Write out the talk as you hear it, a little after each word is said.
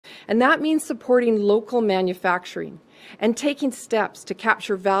And that means supporting local manufacturing and taking steps to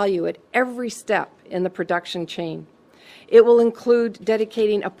capture value at every step in the production chain. It will include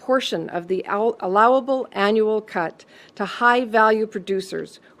dedicating a portion of the allowable annual cut to high-value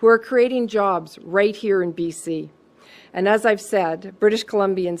producers who are creating jobs right here in BC. And as I've said, British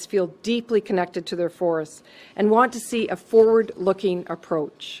Columbians feel deeply connected to their forests and want to see a forward-looking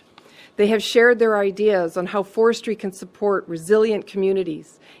approach. They have shared their ideas on how forestry can support resilient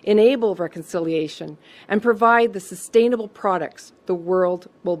communities, enable reconciliation, and provide the sustainable products the world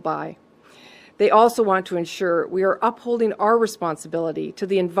will buy. They also want to ensure we are upholding our responsibility to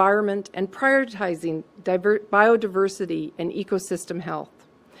the environment and prioritizing biodiversity and ecosystem health.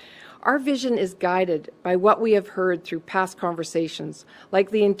 Our vision is guided by what we have heard through past conversations,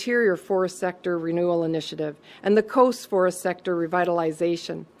 like the Interior Forest Sector Renewal Initiative and the Coast Forest Sector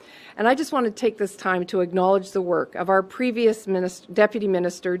Revitalization. And I just want to take this time to acknowledge the work of our previous Deputy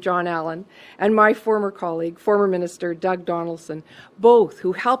Minister, John Allen, and my former colleague, former Minister Doug Donaldson, both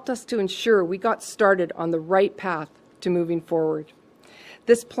who helped us to ensure we got started on the right path to moving forward.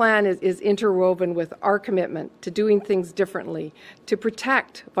 This plan is interwoven with our commitment to doing things differently, to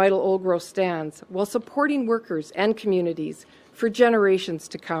protect vital old growth stands while supporting workers and communities for generations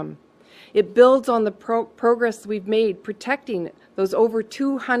to come. It builds on the progress we've made protecting those over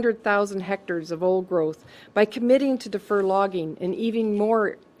 200,000 hectares of old growth by committing to defer logging in even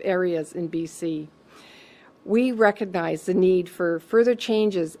more areas in BC. We recognize the need for further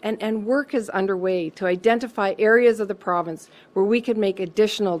changes, and work is underway to identify areas of the province where we can make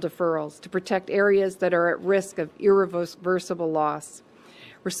additional deferrals to protect areas that are at risk of irreversible loss.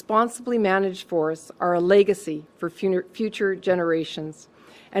 Responsibly managed forests are a legacy for future generations,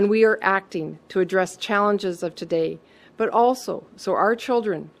 and we are acting to address challenges of today, but also so our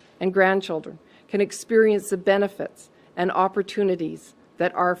children and grandchildren can experience the benefits and opportunities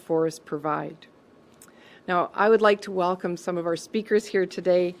that our forests provide. Now, I would like to welcome some of our speakers here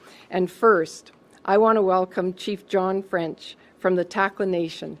today, and first, I want to welcome Chief John French from the Takla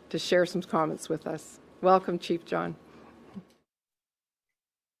Nation to share some comments with us. Welcome, Chief John.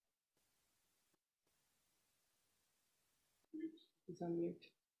 He's on mute.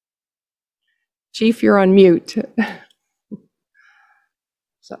 Chief, you're on mute.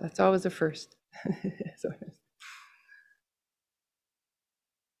 So that's always a first.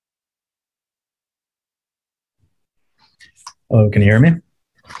 Oh, can you hear me?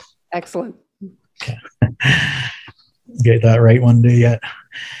 Excellent. Okay. Get that right one day yet.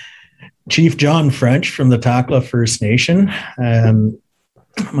 Chief John French from the Takla First Nation.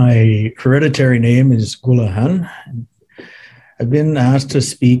 My hereditary name is Gulahan. I've been asked to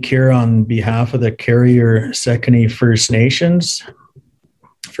speak here on behalf of the Carrier-Secondary First Nations.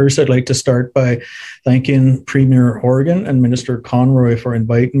 First, I'd like to start by thanking Premier Horgan and Minister Conroy for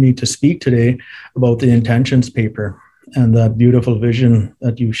inviting me to speak today about the intentions paper and that beautiful vision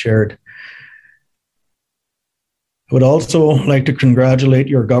that you shared. I would also like to congratulate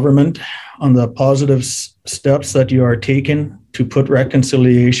your government on the positive steps that you are taking to put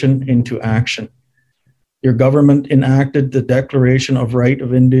reconciliation into action. Your government enacted the Declaration of Right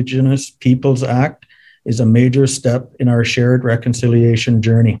of Indigenous Peoples Act is a major step in our shared reconciliation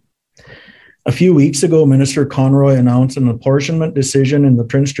journey. A few weeks ago, Minister Conroy announced an apportionment decision in the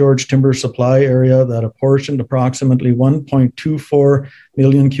Prince George Timber Supply area that apportioned approximately 1.24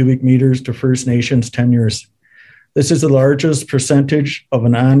 million cubic meters to First Nations tenures. This is the largest percentage of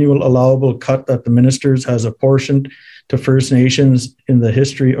an annual allowable cut that the ministers has apportioned to First Nations in the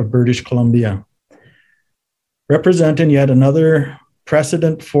history of British Columbia, representing yet another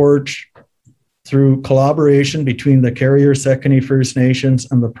precedent forged through collaboration between the Carrier-Secondary First Nations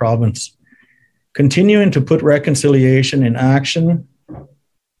and the province. Continuing to put reconciliation in action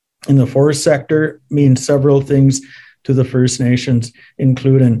in the forest sector means several things to the First Nations,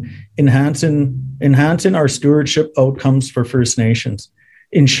 including enhancing our stewardship outcomes for First Nations,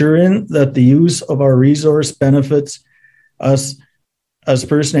 ensuring that the use of our resource benefits us as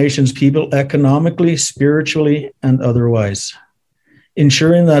First Nations people economically, spiritually, and otherwise,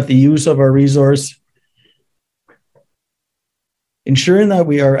 ensuring that the use of our resource ensuring that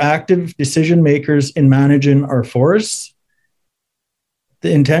we are active decision makers in managing our forests.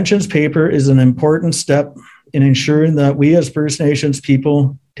 The intentions paper is an important step in ensuring that we as First Nations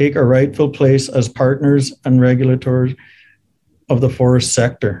people take our rightful place as partners and regulators of the forest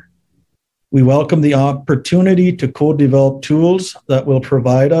sector. We welcome the opportunity to co-develop tools that will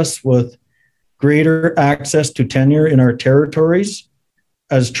provide us with greater access to tenure in our territories.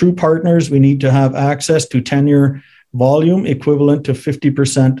 As true partners, we need to have access to tenure volume equivalent to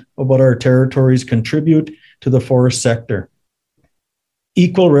 50% of what our territories contribute to the forest sector.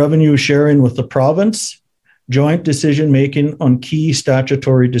 equal revenue sharing with the province, joint decision-making on key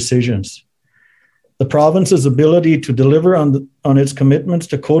statutory decisions. The province's ability to deliver on its commitments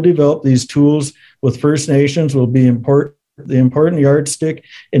to co-develop these tools with First Nations will be the important yardstick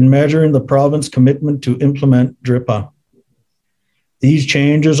in measuring the province's commitment to implement DRIPA. These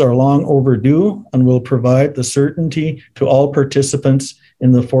changes are long overdue and will provide the certainty to all participants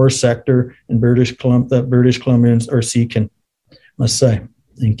in the forest sector in British Columbia that British Columbians are seeking, must say.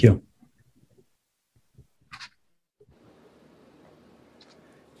 Thank you.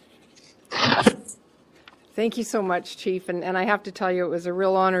 Thank you so much, Chief. And I have to tell you, it was a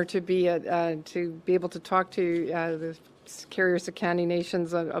real honor to be able to talk to the Carrier Secani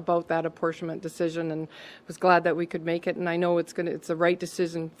Nations about that apportionment decision, and was glad that we could make it. And I know it's the right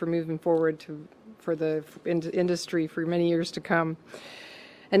decision for moving forward for the industry for many years to come.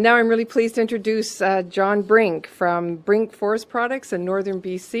 And now I'm really pleased to introduce John Brink from Brink Forest Products in Northern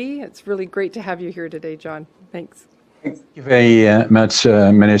BC. It's really great to have you here today, John. Thanks. Thank you very much,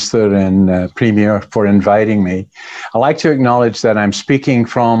 Minister and Premier, for inviting me. I'd like to acknowledge that I'm speaking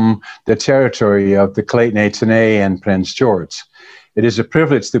from the territory of the Clayton Aytonay and Prince George. It is a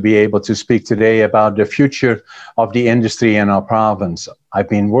privilege to be able to speak today about the future of the industry in our province. I've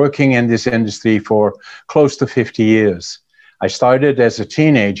been working in this industry for close to 50 years. I started as a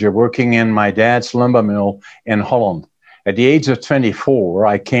teenager working in my dad's lumber mill in Holland. At the age of 24,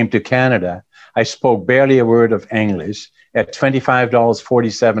 I came to Canada. I spoke barely a word of English at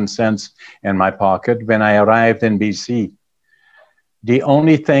 $25.47 in my pocket when I arrived in BC. The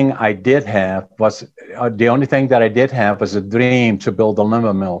only thing that I did have was a dream to build a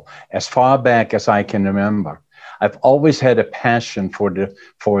lumber mill as far back as I can remember. I've always had a passion for the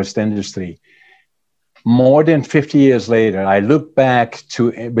forest industry. More than 50 years later, I look back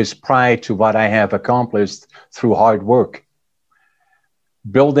with pride to what I have accomplished through hard work.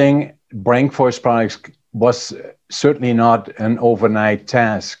 Building Brink Forest Products was certainly not an overnight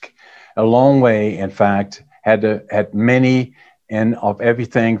task. A long way, in fact, had many and of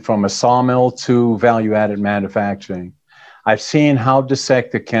everything from a sawmill to value-added manufacturing. I've seen how the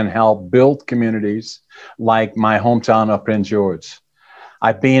sector can help build communities like my hometown of Prince George.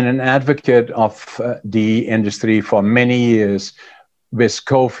 I've been an advocate of the industry for many years with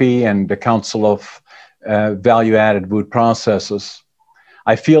COFI and the Council of Value-Added Wood Processors.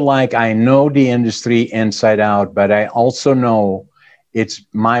 I feel like I know the industry inside out, but I also know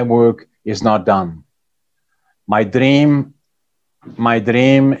my work is not done. My dream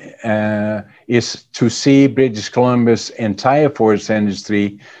is to see British Columbia's entire forest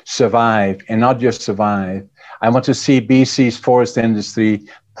industry survive, and not just survive. I want to see BC's forest industry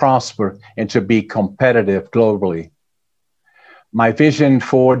prosper and to be competitive globally. My vision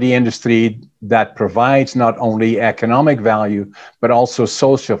for the industry that provides not only economic value, but also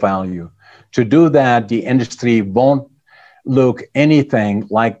social value. To do that, the industry won't look anything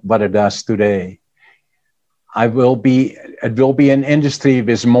like what it does today. It will be an industry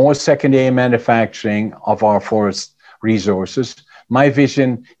with more secondary manufacturing of our forest resources. My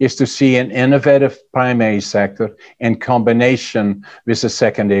vision is to see an innovative primary sector in combination with the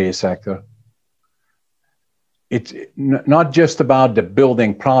secondary sector. It's not just about the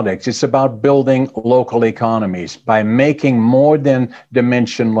building products, it's about building local economies. By making more than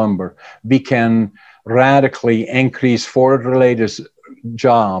dimension lumber, we can radically increase forest-related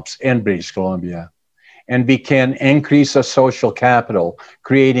jobs in British Columbia. And we can increase our social capital,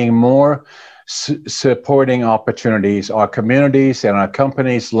 creating more supporting opportunities, our communities and our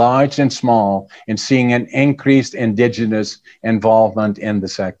companies, large and small, and seeing an increased Indigenous involvement in the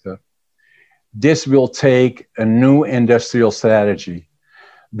sector. This will take a new industrial strategy.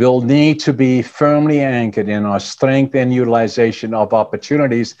 We'll need to be firmly anchored in our strength and utilization of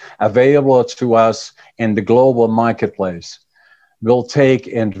opportunities available to us in the global marketplace. We'll take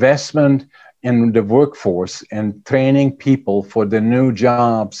investment in the workforce and training people for the new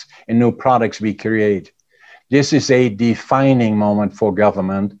jobs and new products we create. This is a defining moment for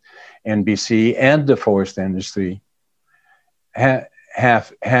government in BC and the forest industry. I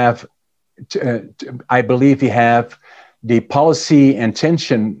believe we have the policy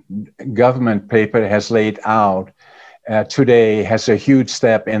intention government paper has laid out today has a huge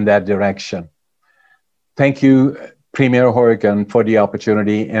step in that direction. Thank you, Premier Horgan, for the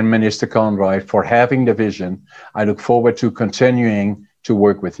opportunity, and Minister Conroy for having the vision. I look forward to continuing to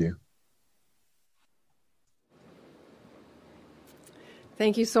work with you.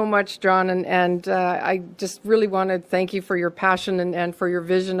 Thank you so much, John, and I just really want to thank you for your passion and for your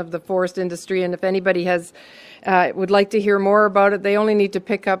vision of the forest industry. And if anybody has would like to hear more about it, they only need to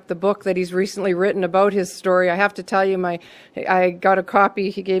pick up the book that he's recently written about his story. I have to tell you, I got a copy.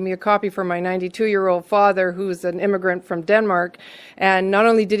 He gave me a copy for my 92-year-old father, who's an immigrant from Denmark. And not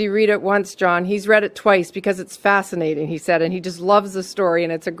only did he read it once, John, he's read it twice because it's fascinating, he said, and he just loves the story,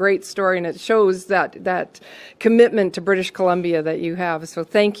 and it's a great story, and it shows that commitment to British Columbia that you have. So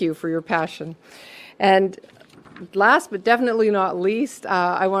thank you for your passion. And last but definitely not least,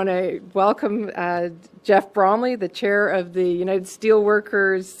 I want to welcome Jeff Bromley, the chair of the United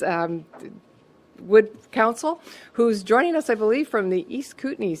Steelworkers Wood Council, who's joining us, I believe, from the East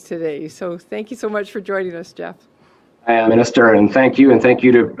Kootenays today. So thank you so much for joining us, Jeff. Minister, and thank you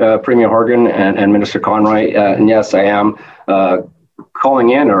to Premier Horgan and Minister Conroy. And yes, I am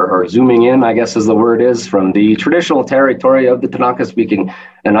calling in or zooming in, I guess is the word is, from the traditional territory of the Tanaka-speaking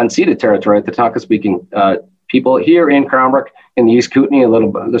and unceded territory of the Tanaka-speaking people here in Cranbrook, in the East Kootenay, a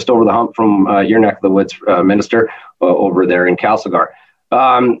little bit just over the hump from your neck of the woods, Minister, over there in Castlegar.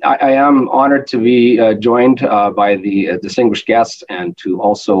 I am honored to be joined by the distinguished guests and to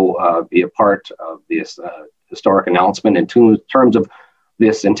also be a part of this historic announcement in terms of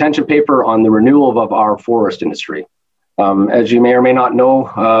this intention paper on the renewal of our forest industry. As you may or may not know,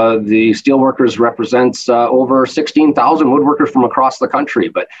 the steelworkers represents over 16,000 woodworkers from across the country.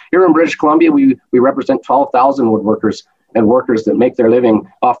 But here in British Columbia, we represent 12,000 woodworkers and workers that make their living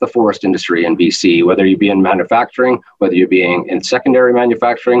off the forest industry in BC, whether you be in manufacturing, whether you be in secondary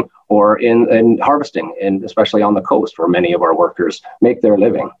manufacturing, or in harvesting, and especially on the coast where many of our workers make their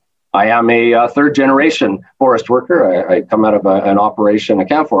living. I am a third generation forest worker. I come out of an operation, a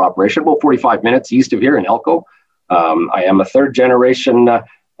CAMFOR operation, about 45 minutes east of here in Elko. I am a third generation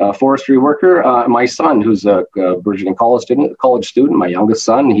forestry worker. My son, who's a burgeoning college student, my youngest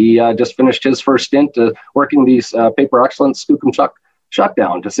son, he just finished his first stint working these paper excellence Skookum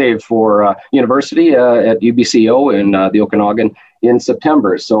shutdown to save for university at UBCO in the Okanagan in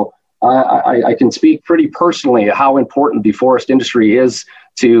September. So I can speak pretty personally how important the forest industry is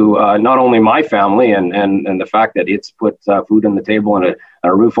to not only my family and the fact that it's put food on the table and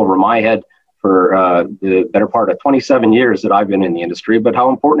a roof over my head for the better part of 27 years that I've been in the industry, but how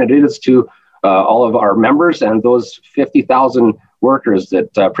important it is to all of our members and those 50,000 workers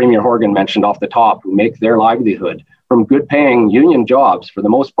that Premier Horgan mentioned off the top, who make their livelihood from good paying union jobs for the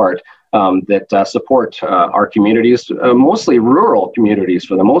most part, that support our communities, mostly rural communities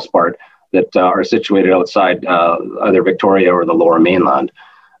for the most part, that are situated outside either Victoria or the Lower Mainland.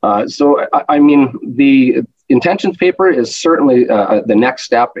 So, I mean, the intentions paper is certainly the next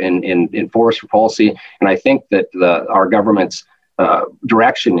step in forestry policy, and I think that our government's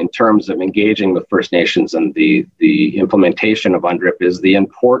direction in terms of engaging with First Nations and the implementation of UNDRIP is the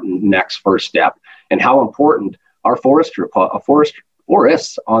important next first step, and how important our forests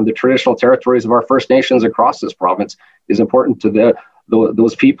on the traditional territories of our First Nations across this province is important to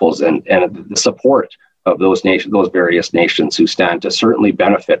those peoples and the support of those various nations who stand to certainly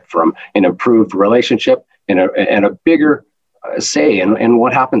benefit from an improved relationship and a bigger say in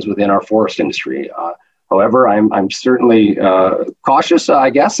what happens within our forest industry. However, I'm certainly cautious, I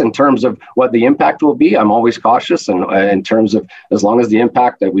guess, in terms of what the impact will be. I'm always cautious, and in terms of as long as the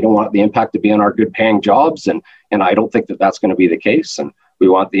impact, that we don't want the impact to be on our good-paying jobs, and I don't think that that's going to be the case. And we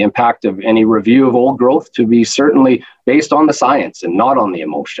want the impact of any review of old growth to be certainly based on the science and not on the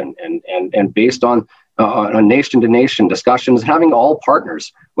emotion, and based on nation-to-nation discussions, having all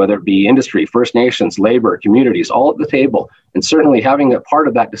partners, whether it be industry, First Nations, labor, communities, all at the table, and certainly having a part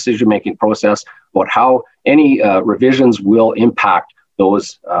of that decision-making process about how any revisions will impact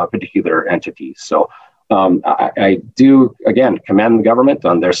those particular entities. So I do, again, commend the government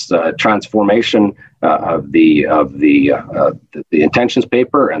on this transformation of the intentions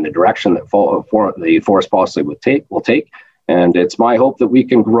paper and the direction that the forest policy will take. And it's my hope that we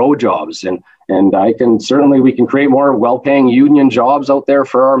can grow jobs, and we can create more well-paying union jobs out there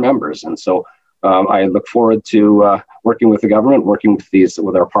for our members. And so I look forward to working with the government, working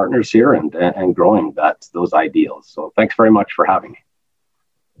with our partners here, and growing those ideals. So thanks very much for having me.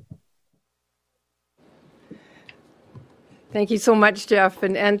 Thank you so much, Jeff,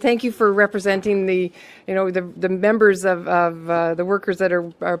 and thank you for representing the members of the workers that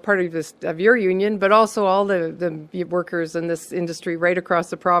are part of your union, but also all the workers in this industry right across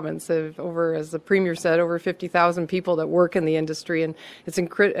the province. Over, as the Premier said, over 50,000 people that work in the industry, and it's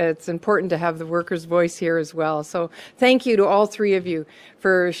important to have the workers' voice here as well. So thank you to all three of you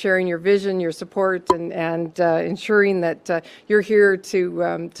for sharing your vision, your support, and ensuring that you're here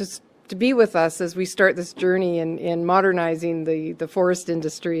to be with us as we start this journey in modernizing the forest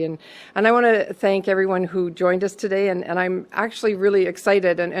industry. And I want to thank everyone who joined us today, and I'm actually really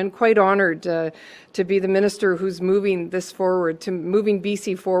excited and quite honored to be the minister who's moving this forward, to moving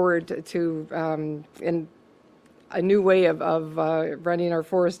BC forward to in a new way of running our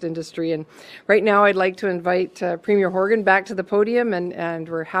forest industry. And right now I'd like to invite Premier Horgan back to the podium, and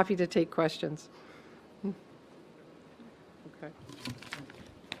we're happy to take questions. Okay.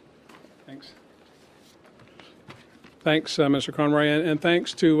 Thanks, Mr. Conroy, and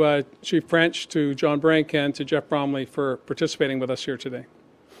thanks to Chief French, to John Brink, and to Jeff Bromley for participating with us here today.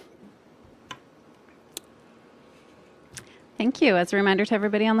 Thank you. As a reminder to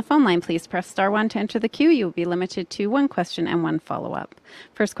everybody on the phone line, please press *1 to enter the queue. You will be limited to one question and one follow-up.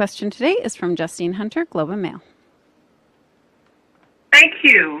 First question today is from Justine Hunter, Globe and Mail. Thank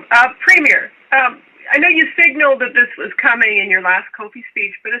you. Premier, I know you signaled that this was coming in your last Kofi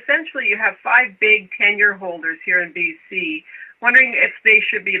speech, but essentially you have 5 big tenure holders here in BC. Wondering if they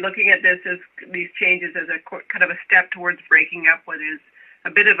should be looking at this as these changes as a kind of a step towards breaking up what is a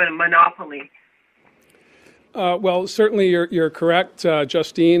bit of a monopoly. Well, certainly you're correct,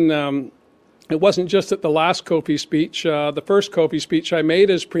 Justine. It wasn't just at the last Kofi speech. The first Kofi speech I made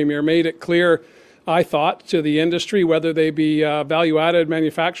as Premier made it clear, I thought, to the industry, whether they be value-added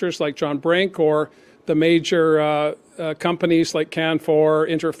manufacturers like John Brink or the major companies like Canfor,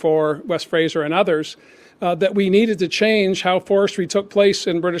 Interfor, West Fraser, and others, that we needed to change how forestry took place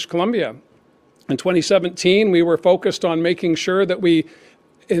in British Columbia. In 2017, we were focused on making sure that we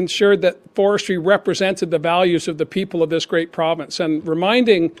ensured that forestry represented the values of the people of this great province, and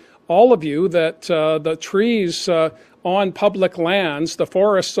reminding all of you that the trees on public lands, the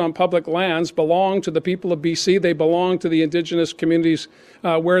forests on public lands, belong to the people of BC. They belong to the Indigenous communities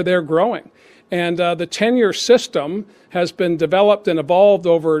where they're growing. And the tenure system has been developed and evolved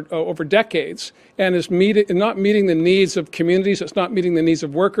over decades, and is not meeting the needs of communities. It's not meeting the needs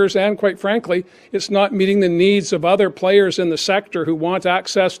of workers, and quite frankly, it's not meeting the needs of other players in the sector who want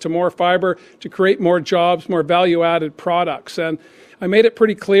access to more fiber to create more jobs, more value-added products. And I made it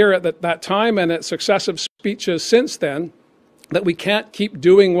pretty clear at that time and at successive speeches since then that we can't keep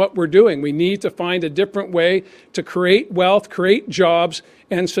doing what we're doing. We need to find a different way to create wealth, create jobs,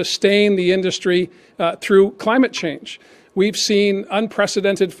 and sustain the industry through climate change. We've seen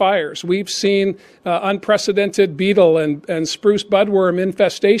unprecedented fires. We've seen unprecedented beetle and spruce budworm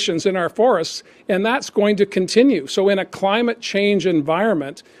infestations in our forests, and that's going to continue. So in a climate change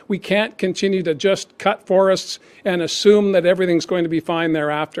environment, we can't continue to just cut forests and assume that everything's going to be fine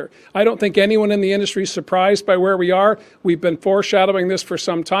thereafter. I don't think anyone in the industry is surprised by where we are. We've been foreshadowing this for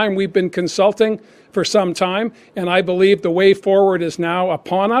some time. We've been consulting for some time, and I believe the way forward is now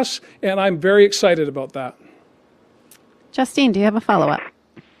upon us, and I'm very excited about that. Justine, do you have a follow-up?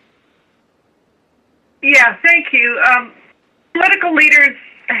 Yeah, thank you. Political leaders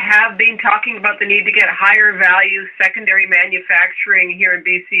have been talking about the need to get higher value secondary manufacturing here in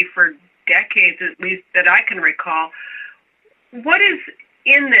BC for decades, at least that I can recall. What is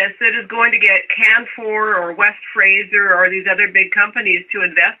in this that is going to get Canfor or West Fraser or these other big companies to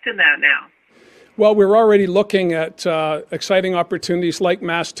invest in that now? Well, we're already looking at exciting opportunities like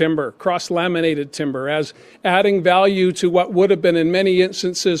mass timber, cross-laminated timber, as adding value to what would have been in many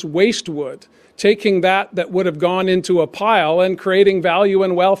instances waste wood, taking that would have gone into a pile and creating value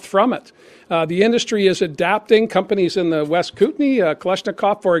and wealth from it. The industry is adapting. Companies in the West Kootenay,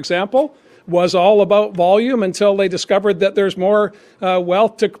 Kalashnikov, for example, was all about volume until they discovered that there's more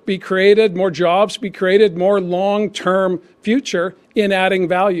wealth to be created, more jobs to be created, more long-term future in adding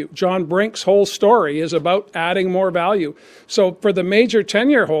value. John Brink's whole story is about adding more value. So for the major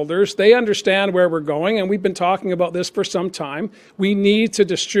tenure holders, they understand where we're going, and we've been talking about this for some time. We need to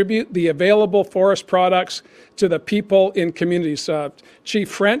distribute the available forest products to the people in communities. Chief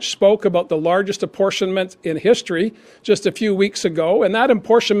French spoke about the largest apportionment in history just a few weeks ago, and that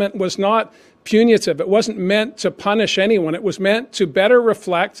apportionment was not punitive. It wasn't meant to punish anyone. It was meant to better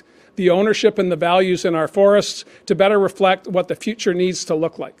reflect the ownership and the values in our forests, to better reflect what the future needs to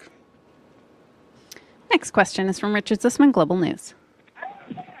look like. Next question is from Richard Zussman, Global News.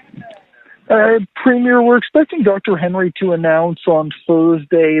 Premier, we're expecting Dr. Henry to announce on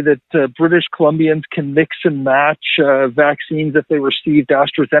Thursday that British Columbians can mix and match vaccines if they received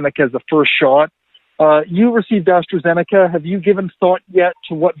AstraZeneca as the first shot. You received AstraZeneca. Have you given thought yet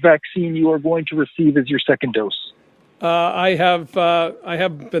to what vaccine you are going to receive as your second dose? I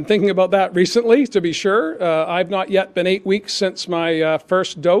have been thinking about that recently, to be sure. I've not yet been 8 weeks since my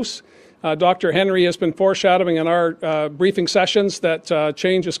first dose. Dr. Henry has been foreshadowing in our briefing sessions that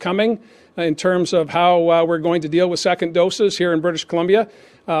change is coming in terms of how we're going to deal with second doses here in British Columbia.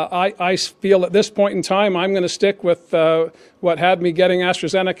 I feel at this point in time, I'm going to stick with what had me getting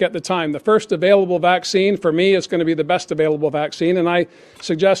AstraZeneca at the time. The first available vaccine for me is going to be the best available vaccine, and I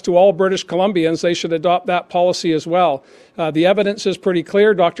suggest to all British Columbians they should adopt that policy as well. The evidence is pretty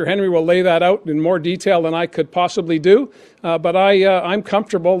clear. Dr. Henry will lay that out in more detail than I could possibly do, but I'm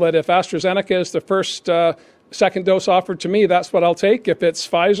comfortable that if AstraZeneca is the first second dose offered to me, that's what I'll take. If it's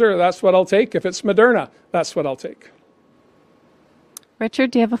Pfizer, that's what I'll take. If it's Moderna, that's what I'll take.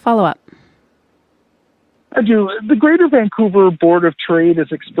 Richard, do you have a follow-up? I do. The Greater Vancouver Board of Trade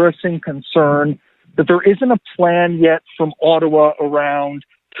is expressing concern that there isn't a plan yet from Ottawa around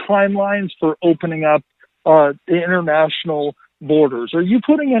timelines for opening up the international borders. Are you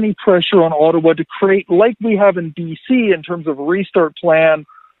putting any pressure on Ottawa to create, like we have in BC in terms of a restart plan,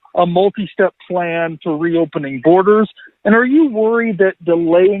 a multi-step plan for reopening borders? And are you worried that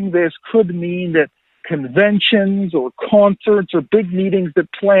delaying this could mean that conventions or concerts or big meetings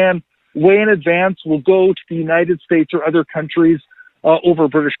that plan way in advance will go to the United States or other countries over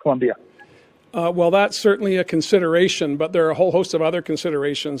British Columbia? Well, that's certainly a consideration, but there are a whole host of other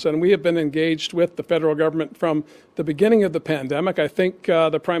considerations, and we have been engaged with the federal government from the beginning of the pandemic. I think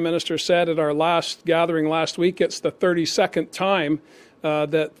the Prime Minister said at our last gathering last week, it's the 32nd time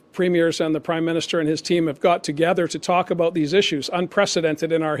that premiers and the Prime Minister and his team have got together to talk about these issues,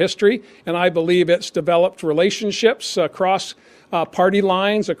 unprecedented in our history, and I believe it's developed relationships across party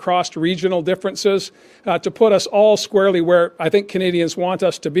lines, across regional differences, to put us all squarely where I think Canadians want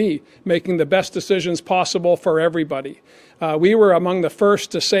us to be, making the best decisions possible for everybody. We were among the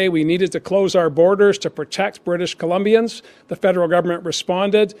first to say we needed to close our borders to protect British Columbians. The federal government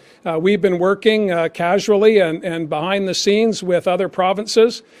responded. We've been working casually and behind the scenes with other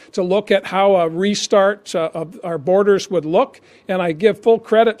provinces to look at how a restart of our borders would look. And I give full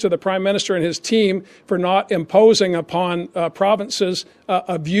credit to the Prime Minister and his team for not imposing upon provinces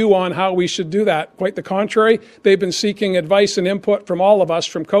a view on how we should do that. Quite the contrary, they've been seeking advice and input from all of us,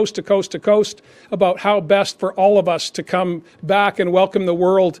 from coast to coast to coast, about how best for all of us to come back and welcome the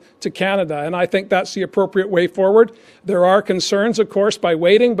world to Canada. And I think that's the appropriate way forward. There are concerns, of course, by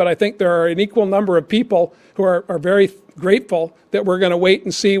waiting, but I think there are an equal number of people who are very grateful that we're going to wait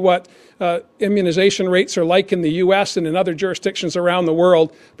and see what immunization rates are like in the U.S. and in other jurisdictions around the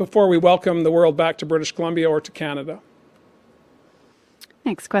world before we welcome the world back to British Columbia or to Canada.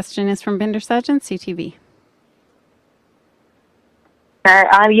 Next question is from Binder Sargent, CTV.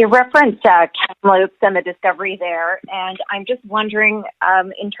 You referenced Kamloops and the discovery there, and I'm just wondering,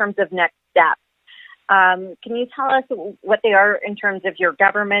 in terms of next steps, can you tell us what they are in terms of your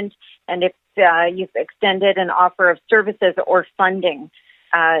government, and if you've extended an offer of services or funding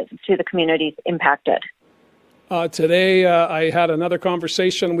to the communities impacted? Today, I had another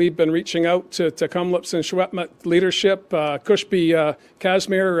conversation. We've been reaching out to Kamloops and Secwepemc leadership. Cushby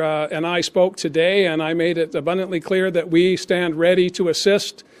Casimir and I spoke today, and I made it abundantly clear that we stand ready to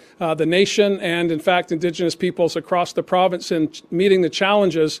assist the nation and, in fact, Indigenous peoples across the province in meeting the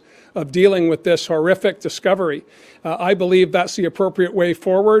challenges of dealing with this horrific discovery. I believe that's the appropriate way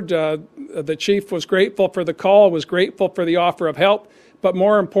forward. The chief was grateful for the call, was grateful for the offer of help, but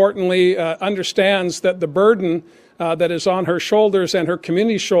more importantly, understands that the burden that is on her shoulders and her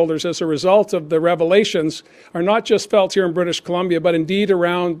community's shoulders as a result of the revelations are not just felt here in British Columbia, but indeed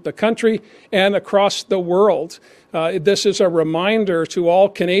around the country and across the world. This is a reminder to all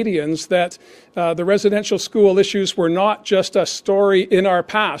Canadians that the residential school issues were not just a story in our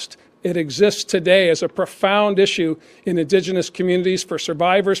past. It exists today as a profound issue in Indigenous communities, for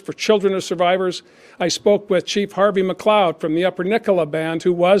survivors, for children of survivors. I spoke with Chief Harvey McLeod from the Upper Nicola Band,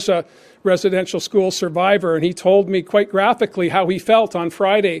 who was a residential school survivor, and he told me quite graphically how he felt on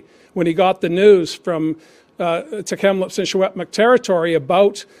Friday when he got the news from Kamloops and Secwepemc territory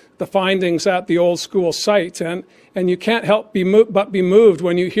about the findings at the old school site. And you can't help but be moved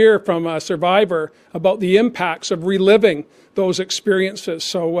when you hear from a survivor about the impacts of reliving those experiences.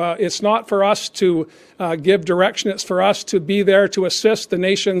 So it's not for us to give direction. It's for us to be there to assist the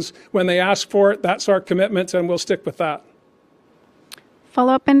nations when they ask for it. That's our commitment, and we'll stick with that.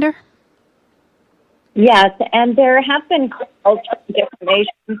 Follow-up, Binder? Yes, and there have been calls from different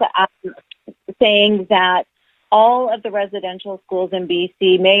nations saying that all of the residential schools in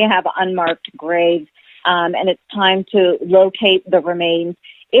BC may have unmarked graves, and it's time to locate the remains.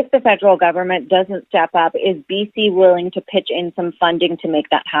 If the federal government doesn't step up, is BC willing to pitch in some funding to make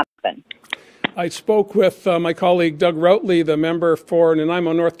that happen? I spoke with my colleague Doug Routley, the member for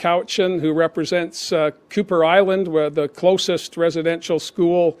Nanaimo North Cowichan, who represents Cooper Island, where the closest residential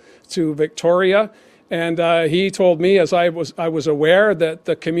school to Victoria. And he told me, as I was aware, that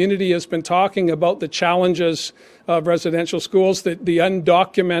the community has been talking about the challenges of residential schools, the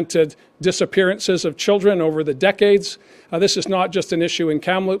undocumented disappearances of children over the decades. This is not just an issue in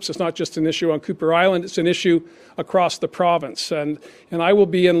Kamloops. It's not just an issue on Cooper Island. It's an issue across the province. And I will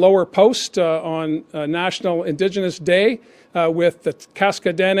be in Lower Post on National Indigenous Day with the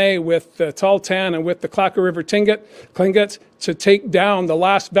Cascadene, with the Tahltan, and with the Clacka River Tlingit to take down the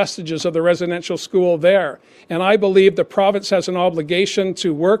last vestiges of the residential school there. And I believe the province has an obligation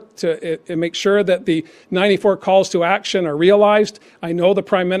to work to make sure that the 94 calls to action are realized. I know the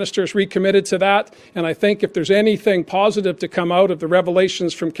Prime Minister is recommitted to that, and I think if there's anything positive to come out of the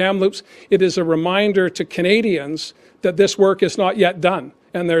revelations from Kamloops, it is a reminder to Canadians that this work is not yet done,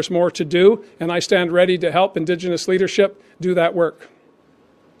 and there's more to do, and I stand ready to help Indigenous leadership do that work.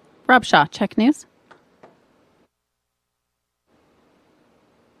 Rob Shaw, Check News.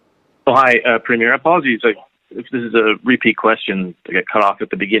 Oh, hi, Premier. Apologies if this is a repeat question to get cut off at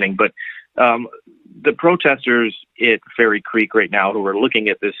the beginning, but the protesters at Fairy Creek right now who are looking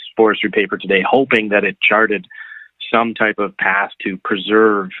at this forestry paper today, hoping that it charted some type of path to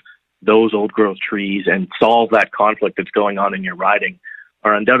preserve those old growth trees and solve that conflict that's going on in your riding,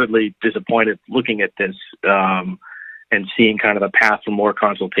 are undoubtedly disappointed looking at this and seeing kind of a path for more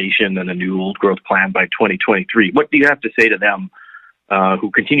consultation and a new old growth plan by 2023. What do you have to say to them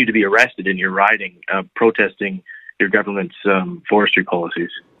who continue to be arrested in your riding, protesting your government's forestry policies?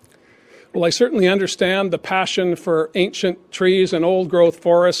 Well, I certainly understand the passion for ancient trees and old growth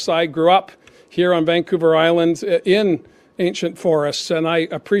forests. I grew up here on Vancouver Island in ancient forests, and I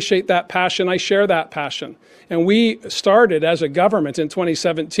appreciate that passion. I share that passion. And we started as a government in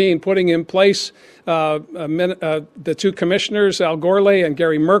 2017 putting in place the two commissioners, Al Gourlay and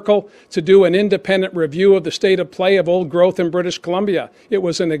Gary Merkel, to do an independent review of the state of play of old growth in British Columbia. It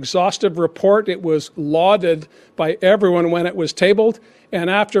was an exhaustive report. It was lauded by everyone when it was tabled. And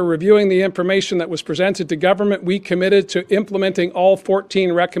after reviewing the information that was presented to government, we committed to implementing all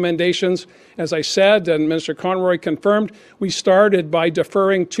 14 recommendations. As I said, and Minister Conroy confirmed, we started by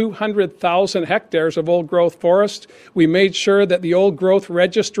deferring 200,000 hectares of old growth forest. We made sure that the old growth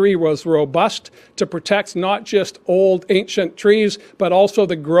registry was robust to protect not just old ancient trees, but also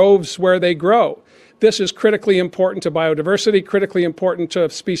the groves where they grow. This is critically important to biodiversity, critically important to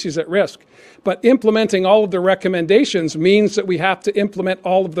species at risk. But implementing all of the recommendations means that we have to implement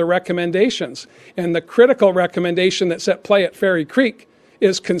all of the recommendations. And the critical recommendation that's at play at Fairy Creek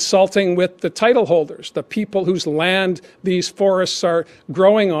is consulting with the title holders, the people whose land these forests are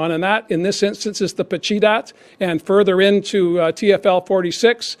growing on. And that, in this instance, is the Pachidat, and further into TFL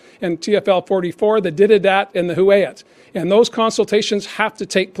 46 and TFL 44, the Dididat and the Huayat. And those consultations have to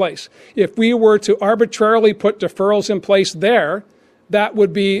take place. If we were to arbitrarily put deferrals in place there, that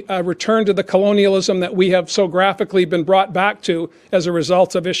would be a return to the colonialism that we have so graphically been brought back to as a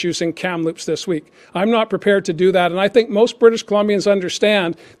result of issues in Kamloops this week. I'm not prepared to do that, and I think most British Columbians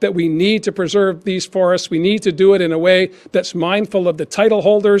understand that we need to preserve these forests. We need to do it in a way that's mindful of the title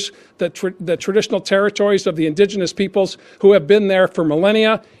holders, the traditional territories of the Indigenous peoples who have been there for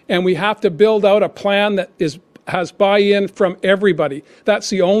millennia, and we have to build out a plan that has buy-in from everybody. That's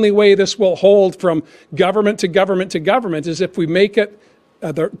the only way this will hold from government to government to government, is if we make it,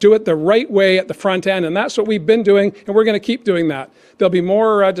 do it the right way at the front end. And that's what we've been doing, and we're going to keep doing that. There'll be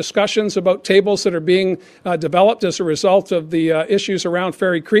more discussions about tables that are being developed as a result of the issues around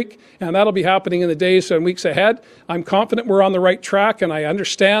Fairy Creek, and that'll be happening in the days and weeks ahead. I'm confident we're on the right track, and I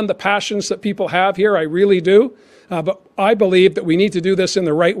understand the passions that people have here. I really do. But I believe that we need to do this in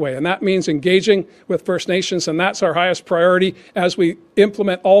the right way, and that means engaging with First Nations, and that's our highest priority as we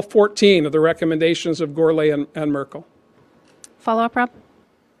implement all 14 of the recommendations of Gourlay and Merkel. Follow-up, Rob?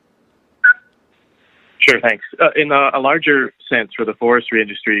 Sure, thanks. In a larger sense for the forestry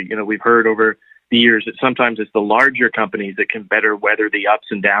industry, we've heard over the years that sometimes it's the larger companies that can better weather the ups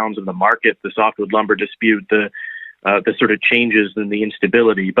and downs of the market, the softwood lumber dispute, the sort of changes and the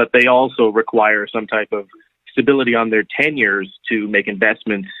instability, but they also require some type of stability on their tenures to make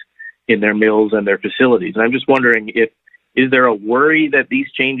investments in their mills and their facilities. And I'm just wondering is there a worry that these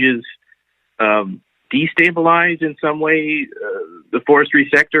changes destabilize in some way the forestry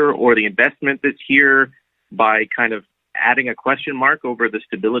sector or the investment that's here by kind of adding a question mark over the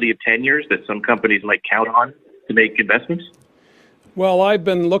stability of tenures that some companies might count on to make investments? Well, I've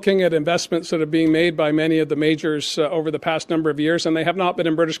been looking at investments that are being made by many of the majors over the past number of years, and they have not been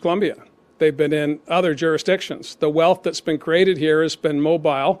in British Columbia. They've been in other jurisdictions. The wealth that's been created here has been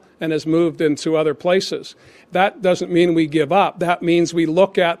mobile and has moved into other places. That doesn't mean we give up. That means we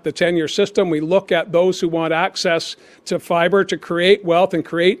look at the tenure system. We look at those who want access to fiber to create wealth and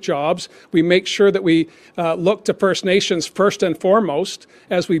create jobs. We make sure that we look to First Nations first and foremost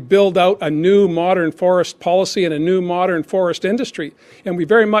as we build out a new modern forest policy and a new modern forest industry. And we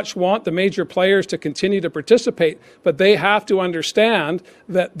very much want the major players to continue to participate, but they have to understand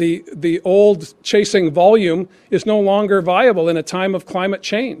that the old chasing volume is no longer viable in a time of climate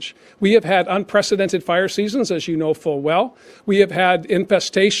change. We have had unprecedented fire seasons, as you know full well. We have had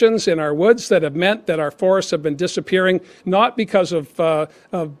infestations in our woods that have meant that our forests have been disappearing, not because of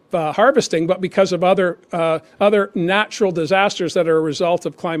harvesting, but because of other natural disasters that are a result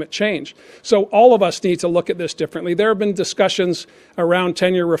of climate change. So all of us need to look at this differently. There have been discussions around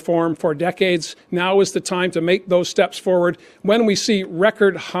tenure reform for decades. Now is the time to make those steps forward. When we see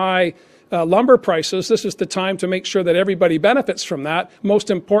record high lumber prices, this is the time to make sure that everybody benefits from that. Most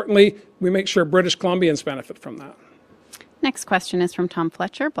importantly, we make sure British Columbians benefit from that. Next question is from Tom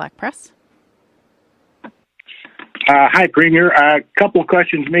Fletcher, Black Press. Hi, Premier. A couple of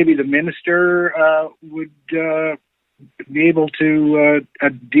questions. Maybe the minister would be able to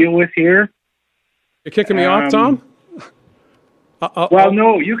deal with here. You're kicking me off, Tom?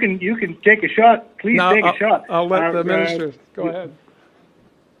 No, you can take a shot. Please take a shot. I'll let the minister go ahead.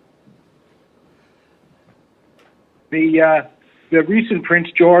 The recent Prince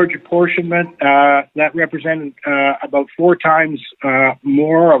George apportionment that represented about 4 times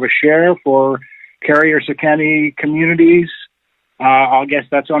more of a share for Carrier-Secani communities. I guess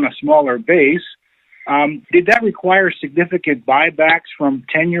that's on a smaller base. Did that require significant buybacks from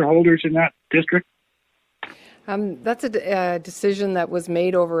tenure holders in that district? That's a decision that was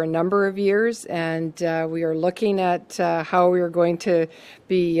made over a number of years, and we are looking at how we are going to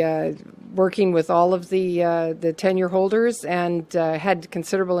be working with all of the tenure holders, and had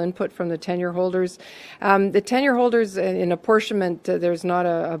considerable input from the tenure holders. The tenure holders in apportionment, there's not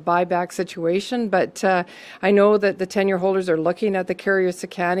a buyback situation, but I know that the tenure holders are looking at the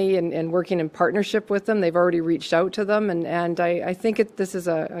Carrier-Secani and working in partnership with them. They've already reached out to them, and I think this is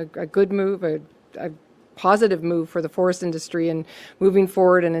a good move, a positive move for the forest industry and moving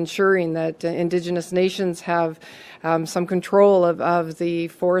forward and ensuring that Indigenous nations have some control of the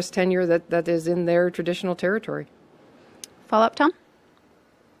forest tenure that is in their traditional territory. Follow up, Tom?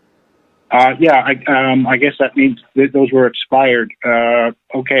 I guess that means that those were expired.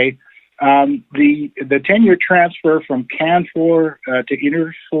 Okay. The tenure transfer from Canfor to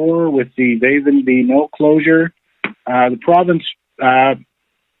Interfor with the Vaven B mill closure, the province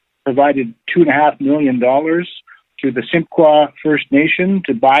provided $2.5 million to the Simquah First Nation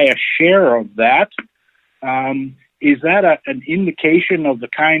to buy a share of that. Is that an indication of the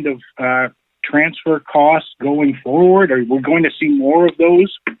kind of transfer costs going forward? Are we going to see more of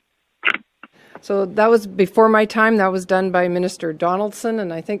those? So that was before my time. That was done by Minister Donaldson,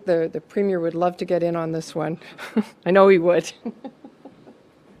 and I think the Premier would love to get in on this one. I know he would.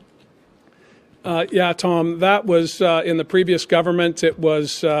 Yeah, Tom, that was in the previous government. It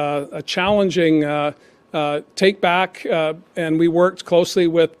was a challenging take back, and we worked closely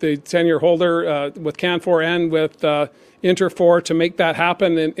with the tenure holder, with Canfor and with Interfor to make that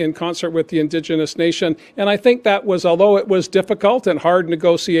happen in concert with the Indigenous nation. And I think that was, although it was difficult and hard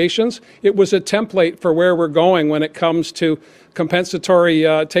negotiations, it was a template for where we're going when it comes to compensatory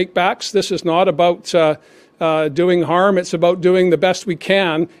take-backs. This is not about doing harm. It's about doing the best we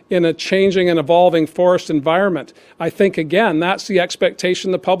can in a changing and evolving forest environment. I think, again, that's the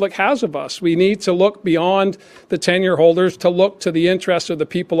expectation the public has of us. We need to look beyond the tenure holders to look to the interests of the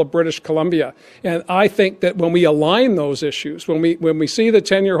people of British Columbia. And I think that when we align those issues, when we see the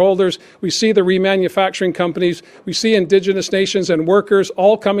tenure holders, we see the remanufacturing companies, we see Indigenous nations and workers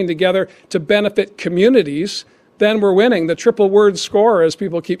all coming together to benefit communities, then we're winning. The triple word score, as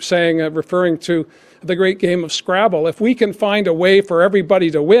people keep saying, referring to the great game of Scrabble. If we can find a way for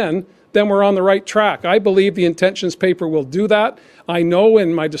everybody to win, then we're on the right track. I believe the intentions paper will do that. I know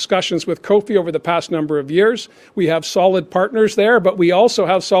in my discussions with Kofi over the past number of years, we have solid partners there, but we also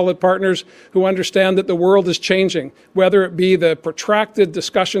have solid partners who understand that the world is changing, whether it be the protracted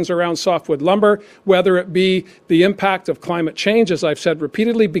discussions around softwood lumber, whether it be the impact of climate change, as I've said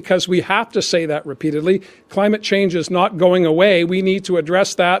repeatedly, because we have to say that repeatedly. Climate change is not going away. We need to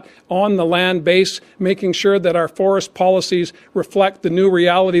address that on the land base, making sure that our forest policies reflect the new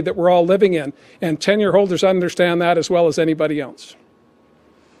reality that we're all living in. And tenure holders understand that as well as anybody else.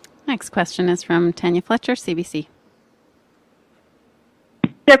 Next question is from Tanya Fletcher, CBC.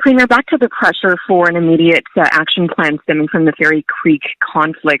 Yeah, Premier, back to the pressure for an immediate action plan stemming from the Fairy Creek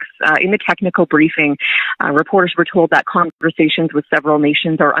conflicts. In the technical briefing, reporters were told that conversations with several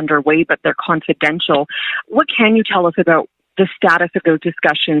nations are underway, but they're confidential. What can you tell us about the status of those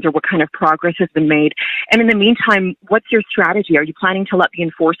discussions, or what kind of progress has been made? And in the meantime, what's your strategy? Are you planning to let the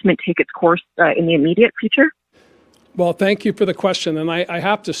enforcement take its course in the immediate future? Well, thank you for the question. And I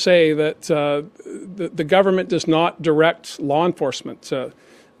have to say that the government does not direct law enforcement.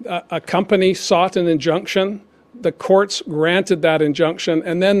 A company sought an injunction. The courts granted that injunction,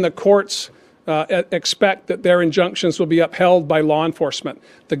 and then the courts expect that their injunctions will be upheld by law enforcement.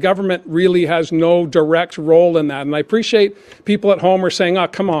 The government really has no direct role in that. And I appreciate people at home are saying, oh,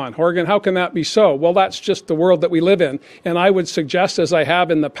 come on, Horgan, how can that be so? Well, that's just the world that we live in. And I would suggest, as I have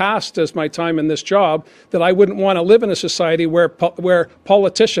in the past, as my time in this job, that I wouldn't want to live in a society where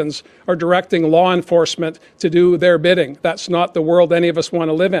politicians are directing law enforcement to do their bidding. That's not the world any of us want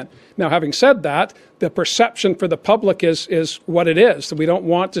to live in. Now, having said that, the perception for the public is what it is. We don't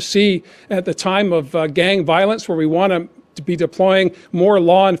want to see, at the time of gang violence, where we want to be deploying more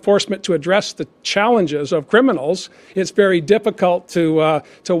law enforcement to address the challenges of criminals, it's very difficult to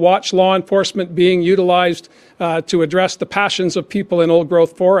watch law enforcement being utilized to address the passions of people in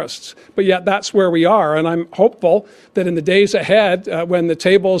old-growth forests. But yet that's where we are, and I'm hopeful that in the days ahead, when the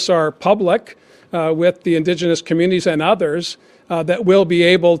tables are public with the Indigenous communities and others, that we'll be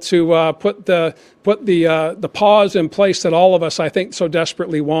able to put the pause in place that all of us, I think, so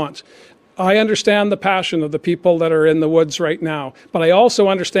desperately want. I understand the passion of the people that are in the woods right now, but I also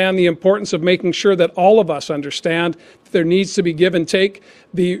understand the importance of making sure that all of us understand that there needs to be give and take.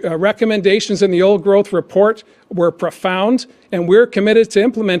 The recommendations in the Old Growth Report were profound, and we're committed to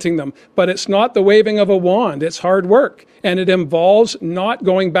implementing them. But it's not the waving of a wand. It's hard work, and it involves not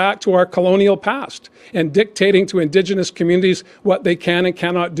going back to our colonial past and dictating to Indigenous communities what they can and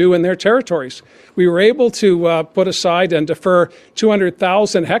cannot do in their territories. We were able to put aside and defer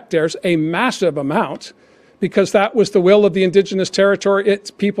 200,000 hectares, a massive amount, because that was the will of the Indigenous territory.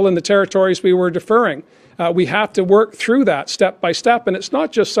 It's people in the territories we were deferring. We have to work through that step by step, and it's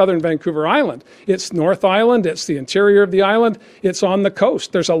not just southern Vancouver Island. It's North Island, it's the interior of the island, it's on the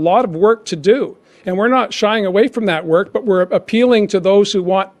coast. There's a lot of work to do, and we're not shying away from that work, but we're appealing to those who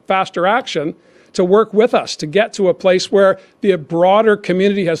want faster action to work with us to get to a place where the broader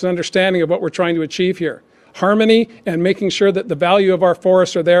community has an understanding of what we're trying to achieve here. Harmony and making sure that the value of our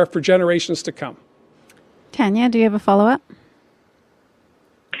forests are there for generations to come. Tanya, do you have a follow-up?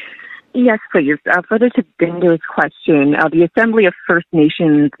 Yes, please. Further to Bindu's question, the Assembly of First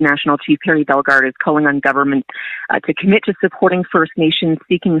Nations National Chief Perry Bellegarde is calling on government to commit to supporting First Nations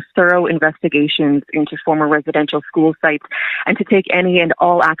seeking thorough investigations into former residential school sites and to take any and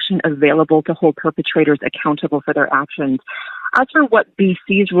all action available to hold perpetrators accountable for their actions. As for what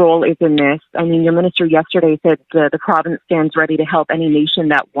BC's role is in this, I mean, your minister yesterday said the province stands ready to help any nation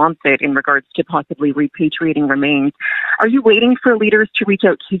that wants it in regards to possibly repatriating remains. Are you waiting for leaders to reach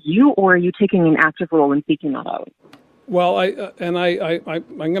out to you, or are you taking an active role in seeking that out? Well, I'm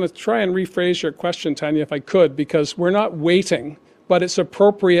going to try and rephrase your question, Tanya, if I could, because we're not waiting, but it's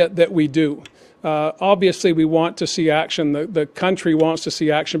appropriate that we do. Obviously, we want to see action. The country wants to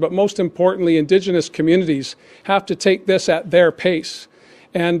see action, but most importantly, Indigenous communities have to take this at their pace.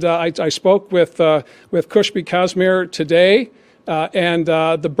 And I spoke with Kushbi Kazmir today, and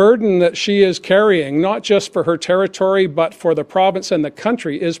the burden that she is carrying, not just for her territory, but for the province and the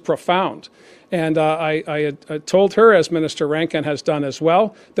country, is profound. And I told her, as Minister Rankin has done as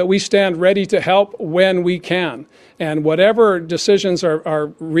well, that we stand ready to help when we can. And whatever decisions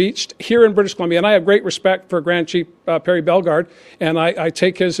are reached here in British Columbia, and I have great respect for Grand Chief Perry Bellegarde, and I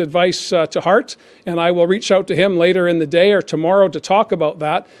take his advice to heart, and I will reach out to him later in the day or tomorrow to talk about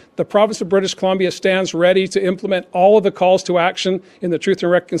that. The province of British Columbia stands ready to implement all of the calls to action in the Truth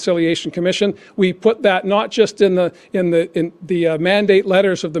and Reconciliation Commission. We put that not just in the mandate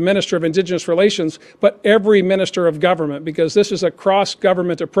letters of the Minister of Indigenous Relations, but every Minister of Government, because this is a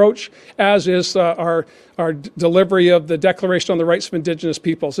cross-government approach, as is our delivery of the Declaration on the Rights of Indigenous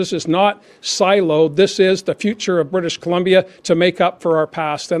Peoples. This is not siloed. This is the future of British Columbia to make up for our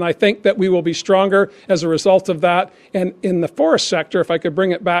past. And I think that we will be stronger as a result of that. And in the forest sector, if I could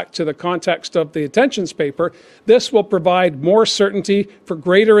bring it back to the context of the intentions paper, this will provide more certainty for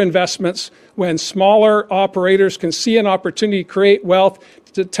greater investments when smaller operators can see an opportunity to create wealth,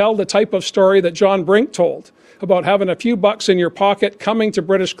 to tell the type of story that John Brink told about having a few bucks in your pocket, coming to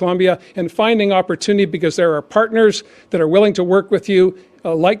British Columbia and finding opportunity because there are partners that are willing to work with you,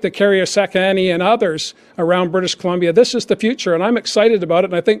 like the Carrier Sakani and others around British Columbia. This is the future, and I'm excited about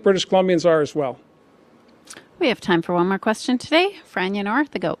it, and I think British Columbians are as well. We have time for one more question today. Franya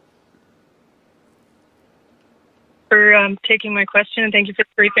North, the GOAT. For taking my question, and thank you for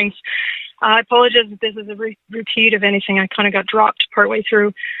the briefings. I apologize if this is a repeat of anything. I kind of got dropped partway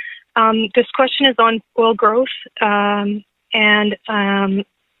through. This question is on oil growth and on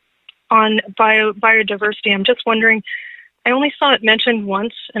biodiversity. I'm just wondering, I only saw it mentioned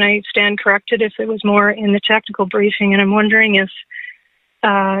once, and I stand corrected if it was more in the technical briefing, and I'm wondering if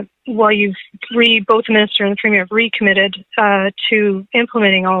while both the Minister and the Premier have recommitted to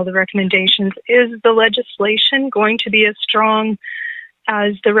implementing all the recommendations, is the legislation going to be as strong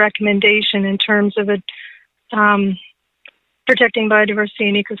as the recommendation in terms of protecting biodiversity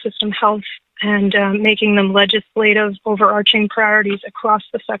and ecosystem health and making them legislative overarching priorities across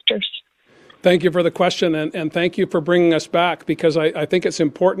the sectors? Thank you for the question, and thank you for bringing us back, because I think it's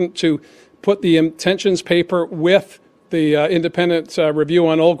important to put the intentions paper with the independent review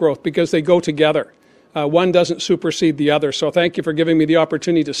on oil growth, because they go together. One doesn't supersede the other. So thank you for giving me the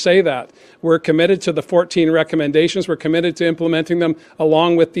opportunity to say that. We're committed to the 14 recommendations. We're committed to implementing them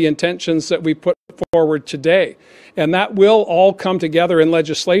along with the intentions that we put forward today. And that will all come together in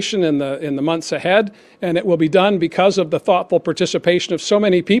legislation in the months ahead. And it will be done because of the thoughtful participation of so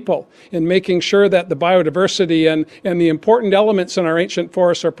many people in making sure that the biodiversity and the important elements in our ancient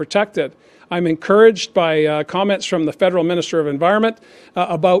forests are protected. I'm encouraged by comments from the Federal Minister of Environment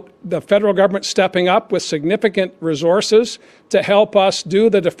about the federal government stepping up with significant resources to help us do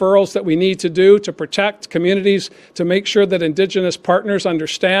the deferrals that we need to do to protect communities, to make sure that Indigenous partners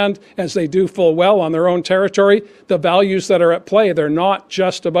understand, as they do full well on their own territory, the values that are at play. They're not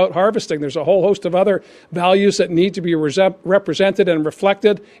just about harvesting. There's a whole host of other values that need to be represented and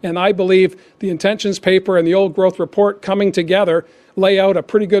reflected. And I believe the intentions paper and the old growth report coming together lay out a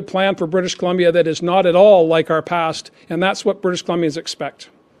pretty good plan for British Columbia that is not at all like our past, and that's what British Columbians expect.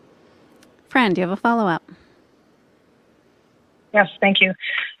 Fran, do you have a follow-up? Yes, thank you.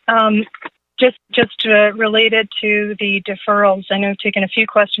 Just related to the deferrals, I know I've taken a few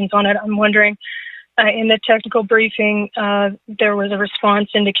questions on it. I'm wondering, in the technical briefing, there was a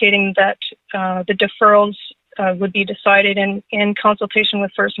response indicating that the deferrals would be decided in consultation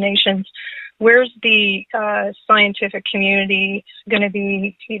with First Nations. Where's the scientific community going to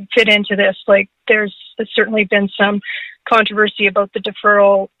be fit into this? Like, there's certainly been some controversy about the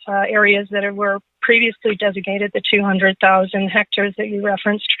deferral areas that were previously designated, the 200,000 hectares that you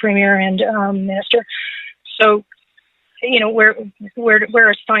referenced, Premier and Minister. So, where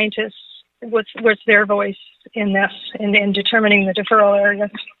are scientists? What's their voice in this, in determining the deferral areas?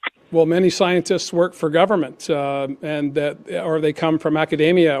 Well, many scientists work for government, or they come from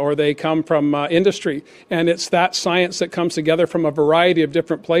academia, or they come from industry, and it's that science that comes together from a variety of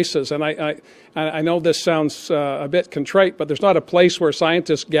different places. And I know this sounds a bit contrite, but there's not a place where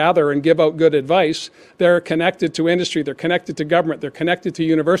scientists gather and give out good advice. They're connected to industry, they're connected to government, they're connected to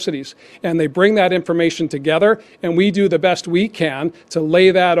universities, and they bring that information together, and we do the best we can to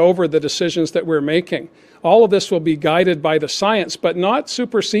lay that over the decisions that we're making. All of this will be guided by the science, but not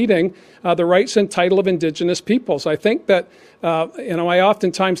superseding the rights and title of Indigenous peoples. I think that, I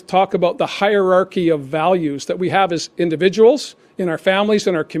oftentimes talk about the hierarchy of values that we have as individuals, in our families,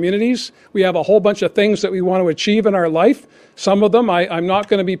 in our communities. We have a whole bunch of things that we want to achieve in our life. Some of them, I'm not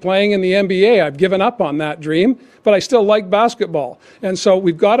going to be playing in the NBA. I've given up on that dream, but I still like basketball. And so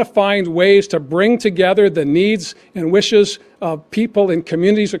we've got to find ways to bring together the needs and wishes of people in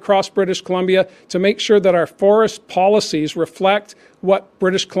communities across British Columbia to make sure that our forest policies reflect what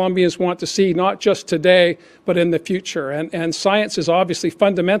British Columbians want to see, not just today, but in the future. And science is obviously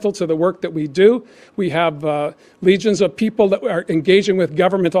fundamental to the work that we do. We have legions of people that are engaging with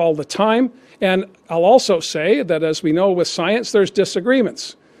government all the time. And I'll also say that, as we know with science, there's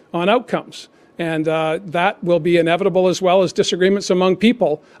disagreements on outcomes. And that will be inevitable, as well as disagreements among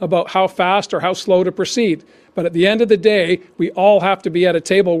people about how fast or how slow to proceed. But at the end of the day, we all have to be at a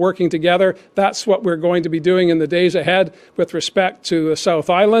table working together. That's what we're going to be doing in the days ahead with respect to the South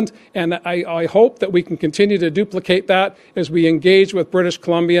Island. And I hope that we can continue to duplicate that as we engage with British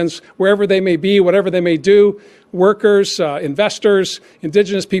Columbians, wherever they may be, whatever they may do, workers, investors,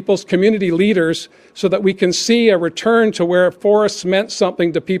 Indigenous peoples, community leaders, so that we can see a return to where forests meant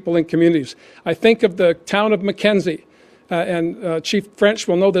something to people and communities. I think of the town of Mackenzie. And Chief French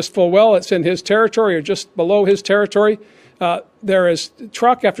will know this full well. It's in his territory, or just below his territory. there is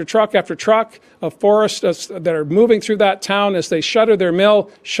truck after truck after truck of forests that are moving through that town as they shutter their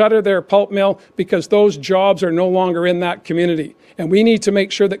mill, shutter their pulp mill, because those jobs are no longer in that community. And we need to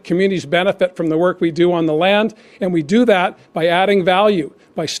make sure that communities benefit from the work we do on the land, and we do that by adding value,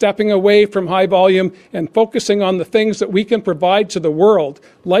 by stepping away from high volume and focusing on the things that we can provide to the world,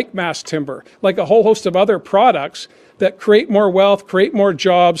 like mass timber, like a whole host of other products that create more wealth, create more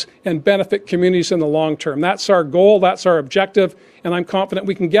jobs, and benefit communities in the long term. That's our goal, that's our objective, and I'm confident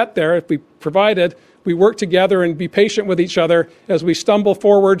we can get there if provided we work together and be patient with each other as we stumble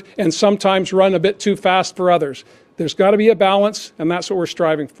forward and sometimes run a bit too fast for others. There's got to be a balance, and that's what we're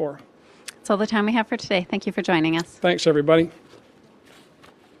striving for. That's all the time we have for today. Thank you for joining us. Thanks, everybody.